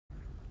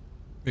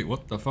Wait,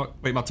 what the fuck?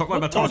 Wait, my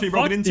Taurus been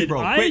broken into,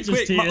 bro. Quick,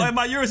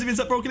 my Urus have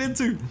been broken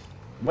into.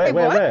 Where?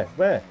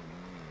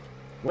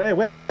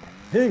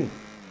 Ping.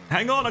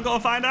 Hang on, I gotta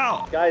find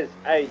out. Guys,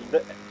 hey,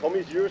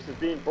 Tommy's Urus is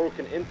being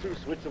broken into.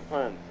 Switch of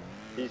plans.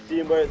 He's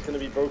seeing where it's gonna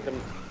be broken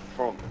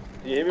from.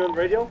 Do you hear me on the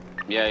radio?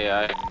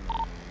 Yeah.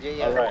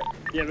 Alright.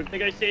 Yeah, we're gonna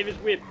go save his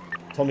whip.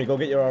 Tommy, go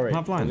get your R8.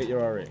 I'm blind. Go get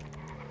your R8.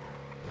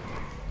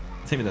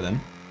 Take me there then.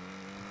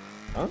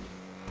 Huh?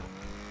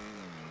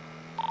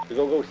 We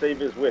go save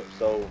his whip,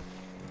 so...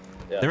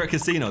 Yeah. They're at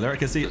casino. They're at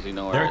casino.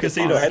 They're at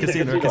Casino.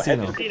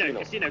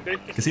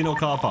 Casino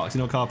car park.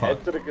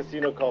 Head to the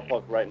casino car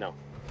park right now.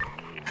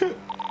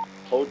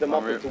 Hold them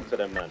up and talk to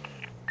them, man.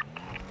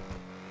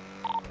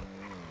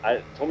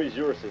 Tommy's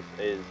Urus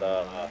is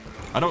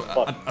I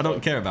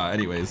don't care about it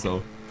anyway,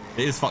 so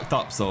it is fucked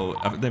up. So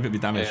I think it'll be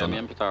damaged on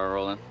it. Yeah, are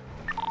rolling.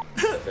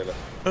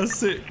 That's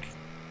sick.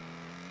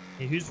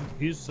 Hey, who's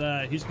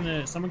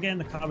gonna? Someone get in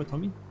the car with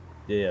Tommy?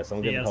 Yeah.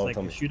 Someone get in the car with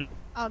Tommy. Shoot him.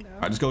 Oh no.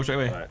 Alright, just go straight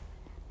away. Alright.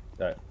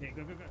 Yeah,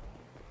 go.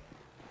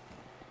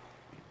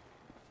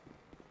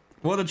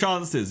 What are the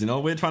chances? You know,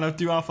 we're trying to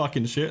do our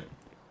fucking shit.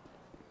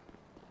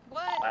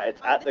 What?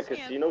 It's at the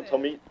casino.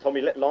 Tommy,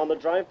 let Lana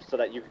drive so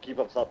that you can keep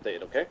us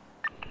updated, okay?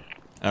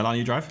 Lana,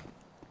 you drive.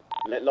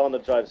 Let Lana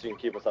drive so you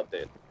can keep us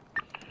updated.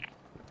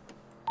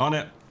 On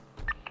it.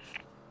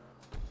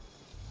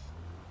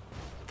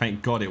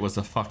 Thank God it was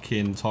a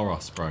fucking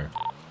Taurus, bro.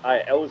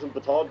 Alright, Els and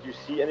Batard, do you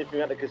see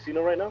anything at the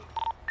casino right now?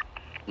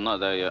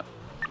 Not there yet.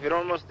 We're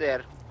almost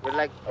there. We're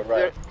like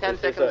 10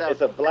 seconds out. It's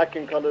a black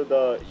and colored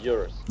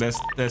Urus.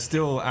 They're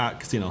still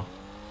at casino.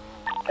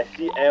 I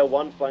see Air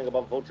 1 flying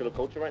above Vulture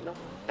Culture right now.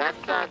 That's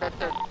a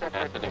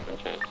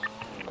different chase.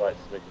 Alright,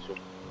 just making sure.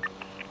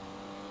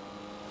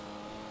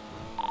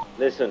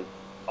 Listen,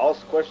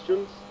 ask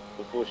questions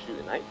before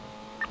shooting, right?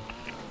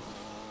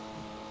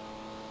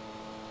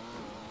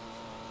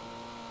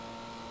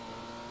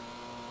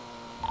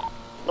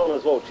 On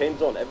as well,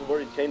 chains on.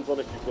 Everybody chains on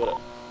if you've got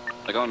it.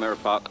 They're going Mirror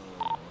Park.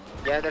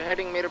 Yeah, they're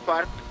heading Mirror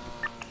Park.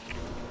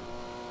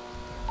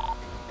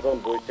 Go on,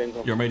 boy, chains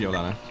on. Your radio,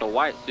 Lana. So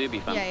white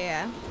Subi, fam.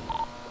 Yeah.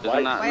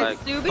 Isn't that White like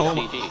Subi?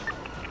 CG?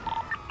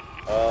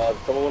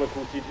 Someone wanna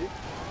call CG?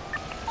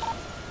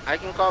 I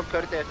can call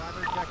Curtis.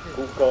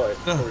 Cool Curtis.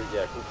 Sorry,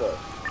 yeah, cool Curtis.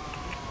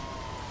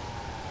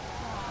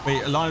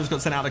 Wait, Lana's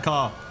got sent out of the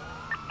car.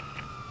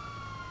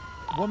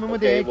 Woman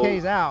with the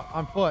AK's out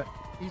on foot.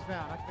 He's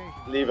found.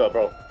 Leave her,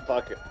 bro.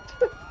 Fuck it.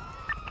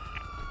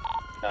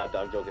 Nah,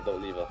 I'm joking.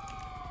 Don't leave her.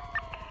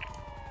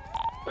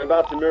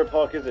 Whereabouts in Mirror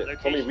Park is it?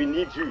 Tommy, we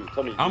need you.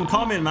 Tommy. I'm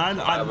coming, man.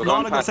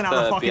 Lana got sent out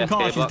of the fucking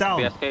car. She's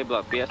down.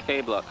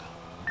 BSK block.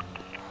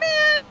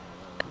 Man,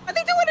 are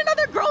they doing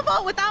another girl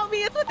vault without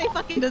me? It's what they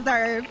fucking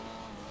deserve.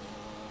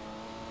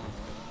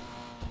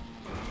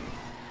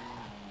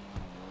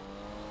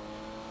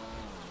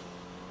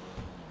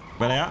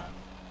 Where they at?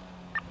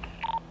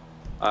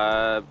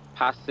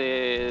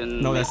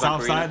 Passing. No, they're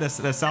south side.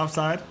 They're south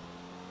side.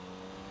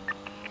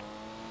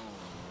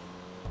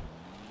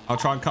 I'll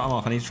try and cut them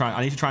off. I need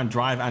to try and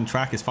drive and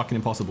track. It's fucking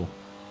impossible.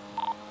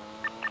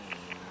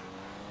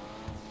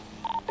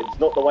 It's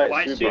not the white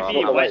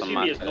Subi. White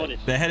Subi is not it.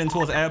 They're heading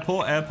towards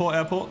airport.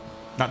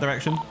 That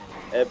direction.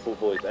 Airport,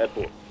 boys.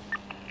 Airport.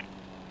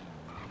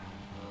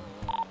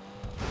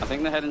 I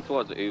think they're heading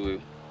towards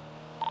Uwu.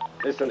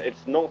 Listen,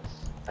 it's not.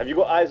 Have you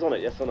got eyes on it?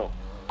 Yes or no?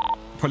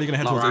 Probably gonna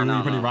head towards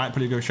Uwu. Pretty right.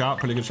 Pretty good shot.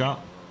 Pretty good shot.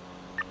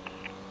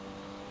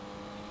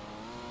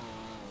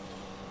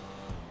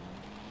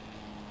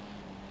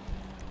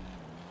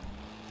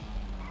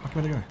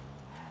 Where'd they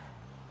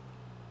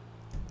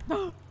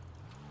go?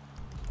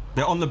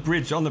 They're on the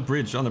bridge.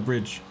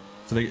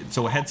 So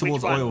so head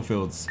towards oil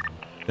fields.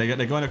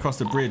 They're going across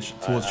the bridge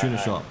towards tuna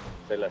shop.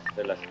 Say less.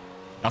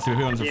 That's who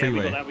owns the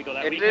freeway. We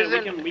got that.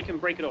 We can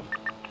break it off.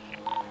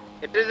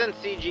 It isn't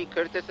CG.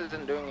 Curtis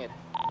isn't doing it.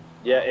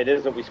 Yeah, it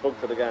isn't. We spoke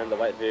to the guy in the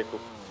white vehicle.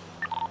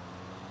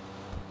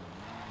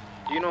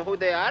 Do you know who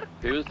they are?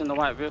 Who's in the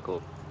white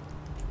vehicle?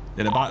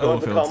 Yeah, they're by oil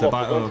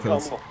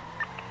fields.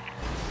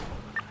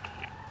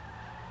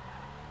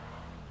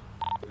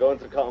 We're going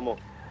to cut them off.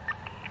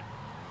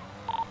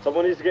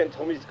 Someone needs to get in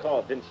Tommy's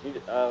car. Vince,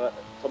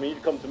 Tommy, you need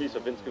to come to me so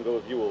Vince can go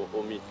with you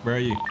or me. Where are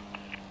you?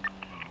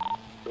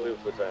 Right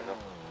now.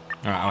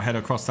 Alright, I'll head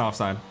across south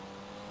side.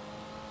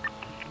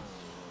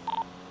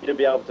 You need to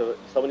be able to.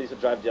 Someone needs to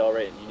drive the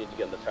R8 and you need to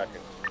get in the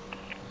tracking.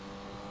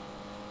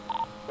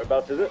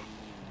 Whereabouts is it?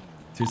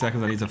 2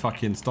 seconds, I need to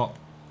fucking stop.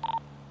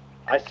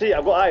 I see,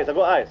 I've got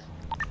eyes.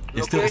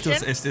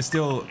 It's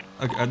still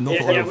a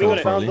north oil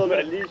field, probably. On the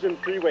Elysian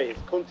Freeway.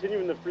 It's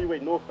continuing the freeway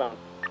northbound.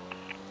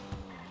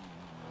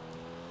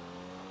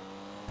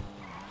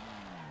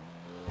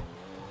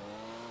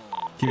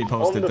 Keep me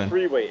posted then.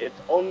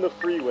 It's on the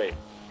freeway.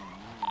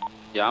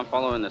 Yeah, I'm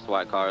following this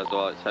white car as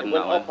well. It's heading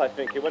that way. It went up, I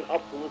think. It went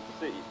up towards the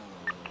city.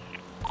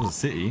 Towards the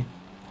city?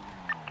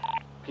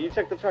 Can you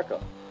check the tracker?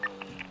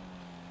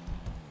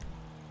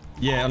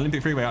 Yeah,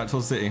 Olympic Freeway out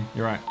towards the city.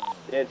 You're right.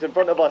 Yeah, it's in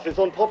front of us. It's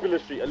on Popular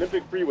Street,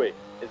 Olympic Freeway.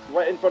 It's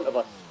right in front of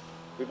us.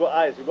 We've got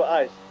eyes.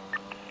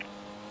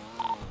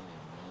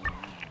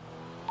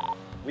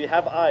 We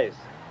have eyes.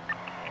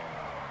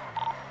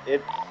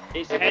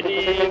 It's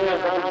heading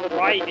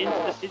right into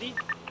the city.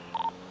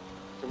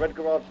 It's a red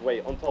garage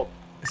way on top.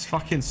 It's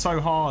fucking so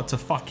hard to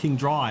fucking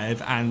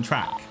drive and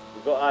track.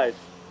 We've got eyes.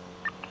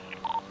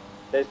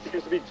 There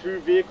seems to be 2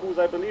 vehicles,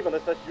 I believe,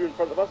 unless that's you in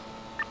front of us.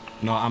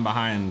 No, I'm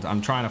behind.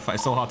 I'm trying to.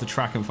 It's so hard to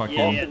track and fucking.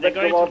 Yeah, they're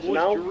going towards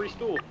now. jewelry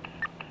store.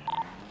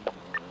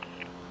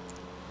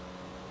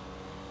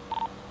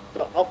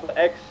 The upper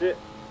exit.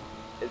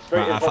 It's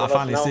straight in front I of us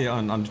finally now. see it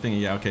on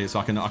thinking. Yeah, okay, so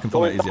I can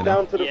follow it easier now.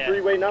 Down to the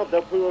freeway now.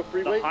 Del Puro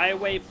freeway. The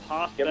highway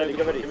past. Get ready,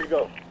 get ready. Here we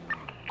go.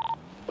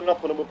 Pulling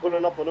up on them. We're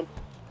pulling up on them.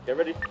 Get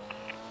ready.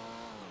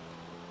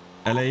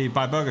 LA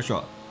by Burger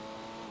Shot.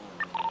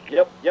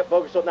 Yep.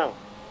 Burger shot now.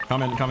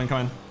 Coming.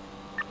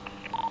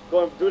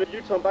 Go and do the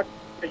U-turn back.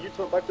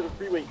 U-turn back to the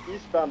freeway.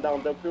 Eastbound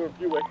down Del Puro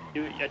freeway.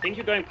 I think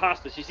you're going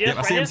past us. You see Yep,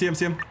 us I right see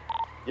him.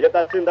 Yep,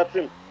 that's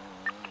him.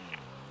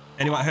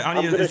 Anyway, how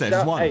many I'm gonna is there? shout,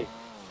 Just one. hey.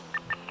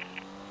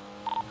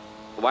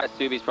 The white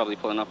Subi's probably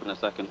pulling up in a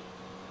second.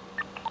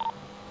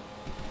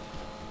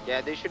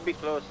 Yeah, they should be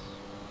close.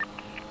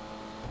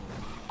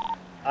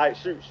 Alright,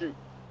 shoot.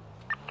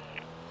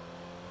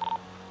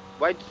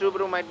 White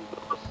Subaru might be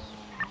close.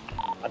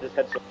 I just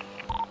headshot.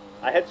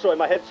 I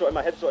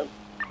headshot him.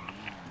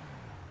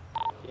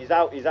 He's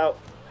out.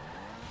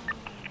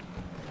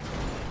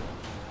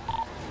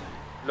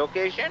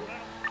 Location?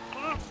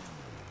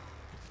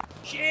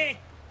 Shit!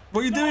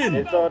 What are you doing?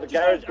 It's the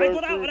garage I going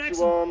got out through an to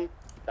accident.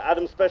 the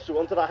Adam Special,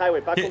 onto the highway,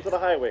 back Hit. onto the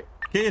highway.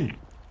 Get in.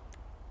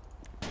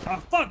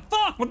 Oh,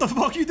 fuck! What the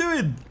fuck are you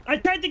doing? I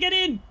tried to get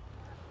in!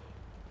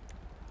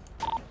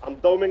 I'm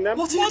doming them.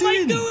 What are you What am I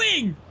doing?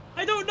 doing?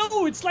 I don't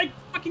know, it's like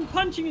fucking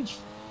punching and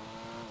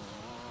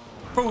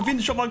Bro, Vin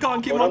shot my car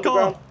and kicked Going my car.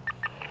 underground.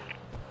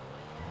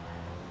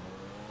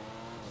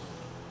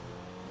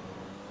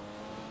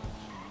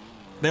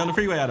 They're on the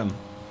freeway, Adam.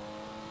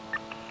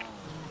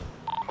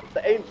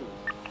 The Angels.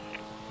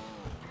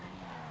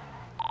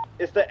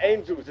 It's the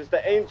Angels.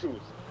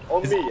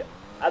 On me.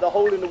 At a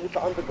hole in the water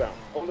underground.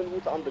 Bro,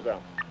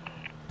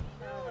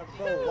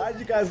 why'd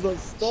you guys not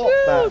stop,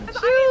 Shoot, man?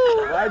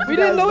 shoot. Why'd We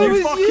didn't know it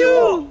was fucking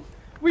you.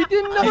 We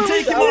didn't know Are you it was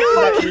taking you.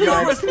 my fucking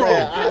Yeah, Urus, bro?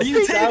 yeah, Are you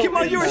yeah. taking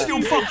my Urus,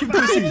 you fucking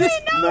pussies?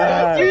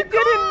 Nah. We didn't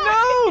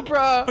know,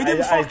 bro. We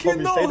didn't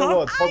fucking know, Say the huh?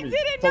 word, Tommy.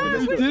 didn't Tommy, know. let's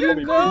We go. didn't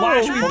Tommy, know.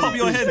 Why should we Tommy, pop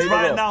your please heads say the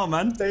right word. now,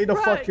 man? Say the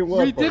Right. fucking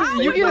word, We bro. didn't.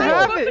 Say You the can word.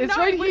 have it. It's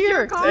right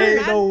here.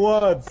 Say the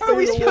word. How are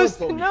we Say the supposed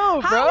word, to Tommy. know,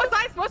 How bro? was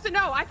I supposed to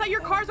know? I thought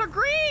your cars are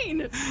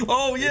green.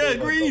 Oh, yeah,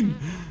 green.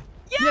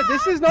 Yeah,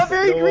 this is not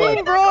very No green,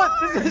 way. bro.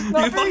 This is You're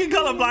not very fucking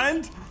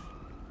colorblind.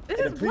 This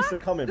Hey, is the police black. are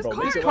coming, This bro.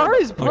 Make This it car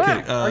right. is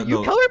black. Okay, Are you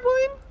no.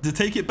 colorblind? To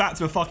take it back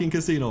to the fucking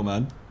casino,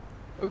 man.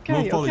 Okay,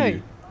 We'll follow okay.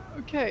 you.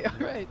 Okay,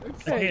 alright,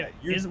 okay. Okay,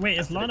 you is back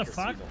to the Lana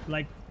casino. fucked?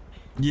 Like,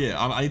 Yeah,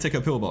 I need to take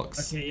a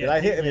pillbox. okay, yeah. Did I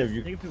hit any of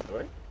you? Take a pill.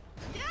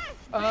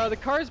 Right? The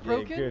car is Yeah,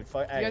 broken. good. Do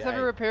you guys have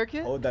a repair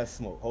kit? Hold that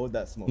smoke. Hold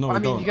that smoke. No, I we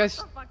mean, don't. you guys,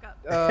 Shut the fuck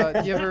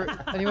up. do you ever,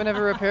 anyone have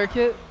a repair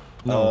kit?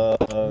 No.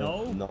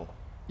 No? No.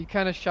 You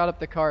kind of shot up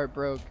the car, it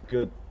broke.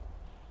 Good.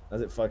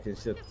 That's it fucking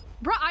shit.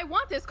 Bro, I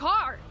want this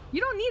car.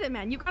 You don't need it,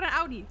 man. You got an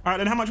Audi. All right,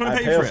 then how much want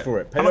to Alright, pay pay for us it? for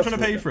it. Pay How much us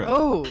want to for pay it. for it?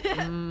 Oh,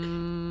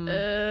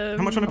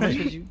 How much want to would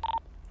pay? you?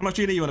 How much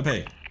G&E you want to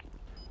pay?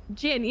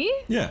 G&E?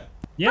 Yeah.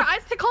 Yeah. Bro,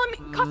 it's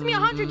costing me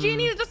 100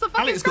 G&E to just a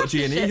fucking Alex got scratch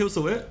this G&E, shit. he'll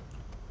sort it.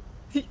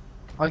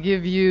 I'll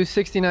give you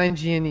 69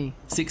 G&E.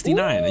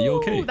 69, are you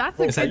okay? Ooh, that's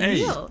a It's good an A.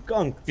 deal.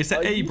 Skunk. It's an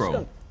Are A, you bro.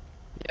 skunk?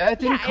 Yeah, it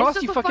didn't Yeah, it's cost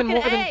just you a fucking fucking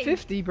more than A.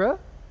 50, bro.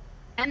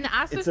 And the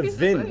Aston It's a piece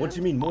VIN. is What do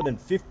you mean more than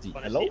 50?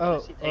 Hello? Oh,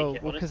 Honestly, take oh,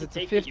 it. well, because Honestly, it's a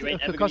take 50. You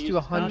ain't It ever could cost you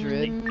gonna use 100.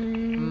 It cost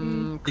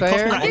me Claire?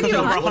 like, it cost me give you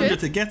over 100. 100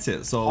 to get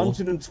it, so...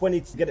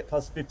 120 to get it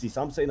plus 50,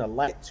 so I'm saying a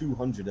light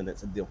 200 and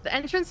it's a deal. The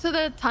entrance to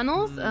the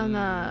tunnels and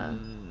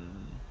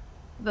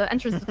the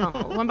entrance to the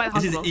tunnel, one by the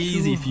This is hospital.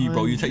 easy for you,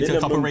 bro. You take to a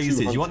couple Minimum races.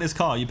 200. You want this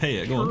car, you pay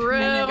it. Go on. True,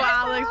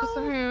 Alex. What's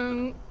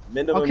the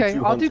Minimum Okay,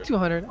 200. I'll do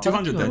 200. I'll do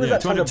 200 then, Who is yeah.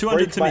 that trying 200, to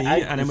 200 to break me, my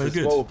and then we're ankles as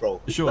good. well,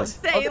 bro? It's yours.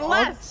 Say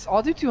less.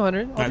 I'll do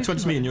 200. I'll Like, do 20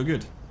 to me and you're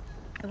good.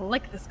 I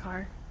like this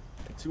car.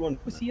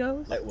 200.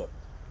 Pussios. Like what?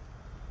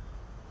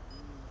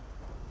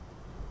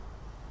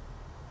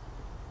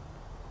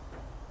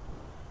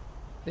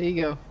 There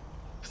you go.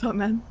 What's up,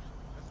 man?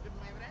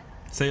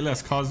 Say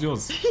less, car's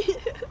yours.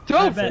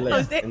 Go! bet.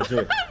 Let's stand-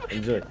 enjoy.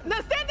 Enjoy. No,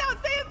 stand down,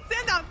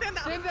 stand down, stand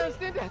down. Stand down,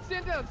 stand down,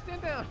 stand down,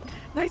 stand down.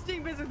 Nice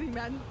doing business with you,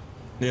 man.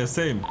 Yeah,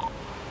 same.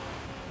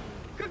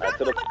 Congrats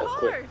to on the the car, car.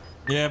 quick.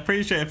 Yeah,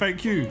 appreciate it.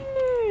 Thank you.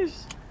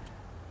 Yeesh.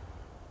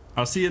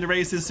 I'll see you in the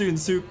races soon,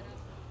 Soup.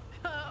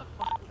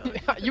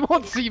 You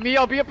won't see me.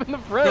 I'll be up in the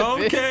front.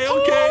 bitch. Okay,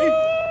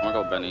 okay. I'm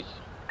gonna go Benny's.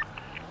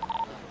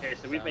 Okay,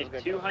 so we've made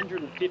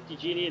 250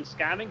 Genie in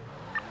scamming.